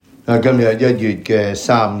今日1月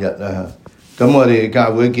3日啦，咁我哋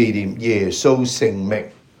教會紀念耶穌聖名。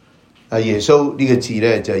耶穌呢個字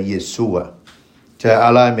咧就係耶穌啊，就係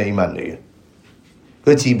阿拉美文嚟嘅。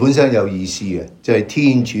個字本身有意思嘅，就係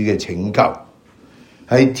天主嘅拯救。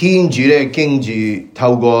係天主咧經住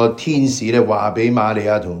透過天使咧話俾瑪利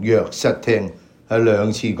亞同約瑟聽，係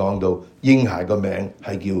2次講到嬰孩個名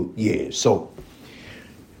係叫耶穌。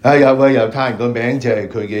有個猶太人個名就係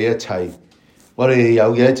佢嘅一切。我哋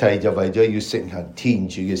有嘅一切就為咗要承行天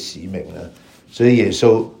主嘅使命啦，所以耶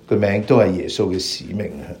穌個名都係耶穌嘅使命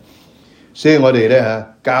啊。所以我哋咧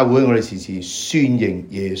教會我哋時時宣認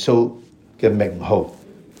耶穌嘅名號，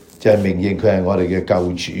就係明認佢係我哋嘅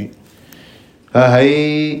救主。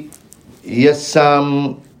喺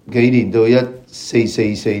13幾年到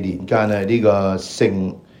1444年間啊，呢個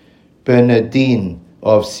聖 Bernardine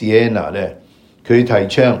of Siena 咧，佢提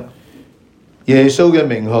倡耶穌嘅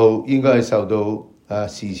名號應該係受到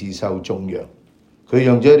時時受頌揚。佢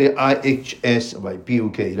用咗啲 IHS 為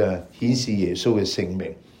標記啦，顯示耶穌嘅聖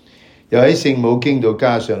名。又喺聖母經度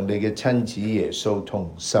加上你嘅親子耶穌同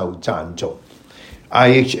受讚頌。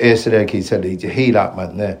IHS 咧其實嚟自希臘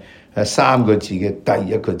文咧3個字嘅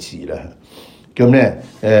第一個字啦。咁咧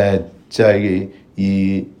就係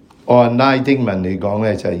而按拉丁文嚟講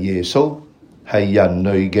咧就係耶穌係人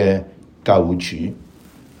類嘅救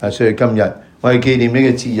主。所以今日我哋紀念呢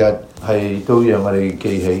個節日，係都讓我哋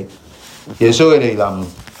記起耶穌嘅嚟臨，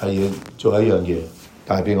係要做一樣嘢，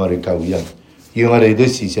帶俾我哋救恩，要我哋都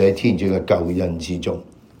時時喺天主嘅救恩之中。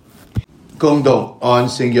恭讀按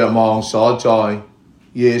聖若望所載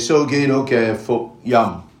耶穌基督嘅福音。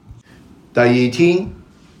第2天，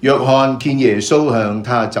若翰見耶穌向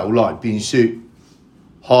他走來，便說：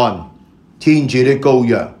看，天主的羔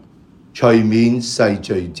羊，除免世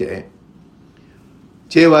罪者。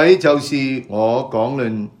這位就是我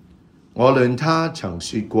論他曾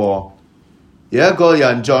說過，有一個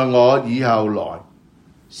人在我以後來，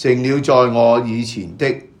成了在我以前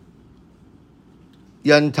的，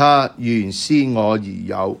因他原先我而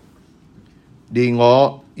有，連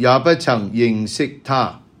我也不曾認識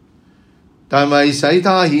他，但為使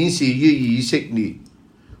他顯示於以色列，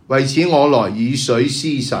為此我來以水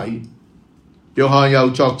施洗。若翰又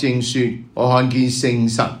作證說：我看見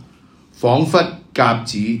聖神仿佛鴿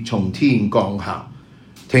子從天降下，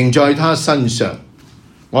停在他身上。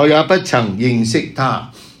我也不曾認識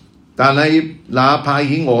他，但係那派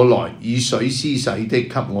遣我來以水施洗的給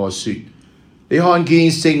我說：你看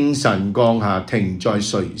見聖神降下停在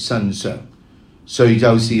誰身上，誰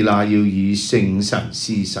就是那要以聖神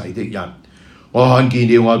施洗的人。我看見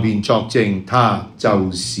了，我便作證，他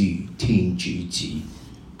就是天主子。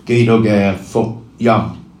基督嘅福音。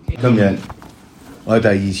今日我第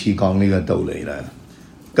2次講呢個道理啦。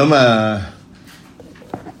咁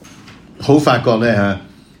好發覺咧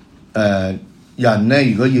人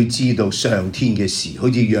咧如果要知道上天嘅事，好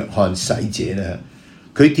似若翰洗者咧，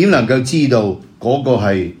佢點能夠知道嗰個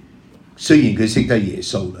係？雖然佢識得耶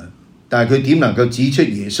穌啦，但係佢點能夠指出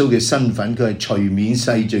耶穌嘅身份？佢係除免世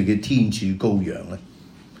罪嘅天主羔羊咧，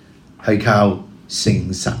係靠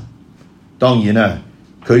聖神。當然啦，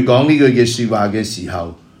佢講呢句嘅說話嘅時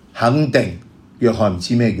候，肯定若翰唔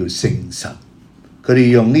知咩叫聖神。佢哋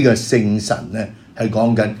用呢個聖神咧，係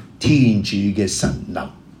講緊天主嘅神能。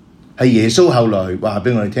係耶穌後來話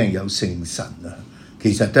俾我哋聽有聖神啊，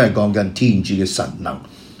其實都係講緊天主嘅神能，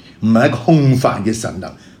唔係一個空泛嘅神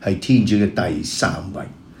能，係天主嘅第3位。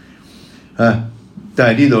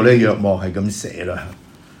但係呢度咧，若望係咁寫啦。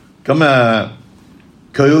咁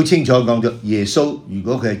佢好清楚講咗，耶穌如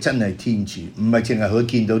果佢係真係天主，唔係淨係佢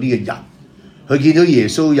見到呢個人，佢見到耶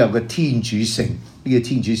穌有個天主性，呢個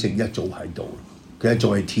天主性一早喺度，佢一早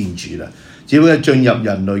係天主啦，只不過進入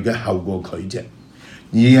人類嘅後過佢啫。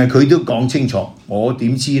而係佢都講清楚，我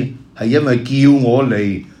點知咧？係因為叫我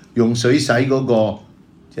嚟用水洗嗰個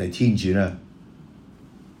就係天主啦，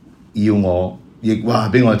要我亦話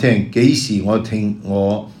俾我聽幾時我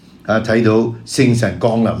睇到聖神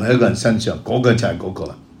降臨喺一個人身上，嗰個就係嗰個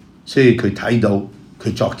啦。所以佢睇到，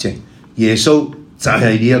佢作證，耶穌就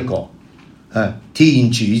係呢一個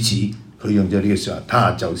天主子。佢用咗呢個說話，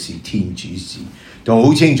他就是天主子，就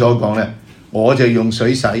好清楚講咧，我就用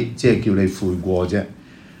水洗，即係叫你悔過啫。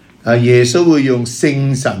耶穌會用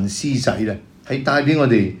聖神施洗咧，係帶俾我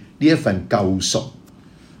哋呢一份救贖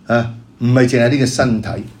唔係淨係呢個身體，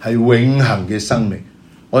係永恆嘅生命。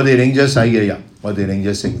我哋領咗洗嘅人，我哋領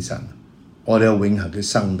咗聖神，我哋有永恆嘅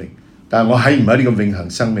生命。但係我喺唔喺呢個永恆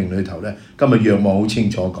生命裏頭咧？今日若望好清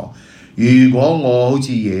楚講，如果我好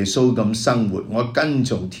似耶穌咁生活，我跟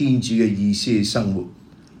從天主嘅意思去生活，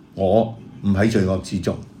我唔喺罪惡之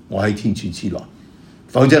中，我喺天主之內。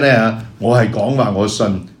否則咧我係講話我信，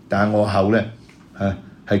但係我口咧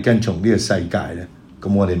係跟從呢個世界咧，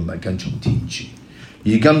咁我哋唔係跟從天主。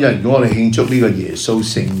而今日如果我哋慶祝呢個耶穌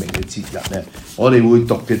聖名嘅節日咧，我哋會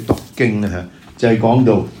讀嘅讀經咧就係講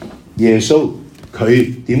到耶穌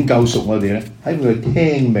佢點救贖我哋咧？喺佢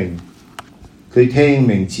聽命，佢聽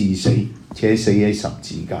命治死，且死喺十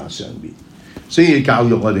字架上面。所以教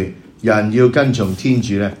育我哋人要跟從天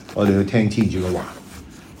主咧，我哋要聽天主嘅話。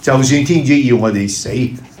就算天主要我哋死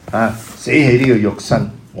死喺呢個肉身，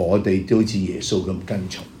我哋都好似耶穌咁跟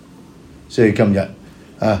從。所以今日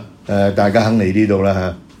大家肯嚟呢度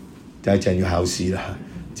啦第一陣要考試啦，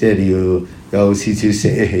即係你要有少少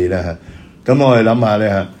捨棄啦咁我哋諗下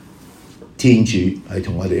咧天主係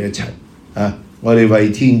同我哋一齊我哋為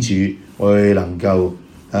天主，我哋能夠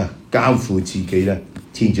交付自己咧，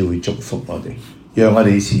天主會祝福我哋，讓我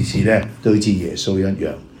哋時時咧都好似耶穌一樣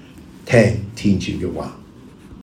聽天主嘅話。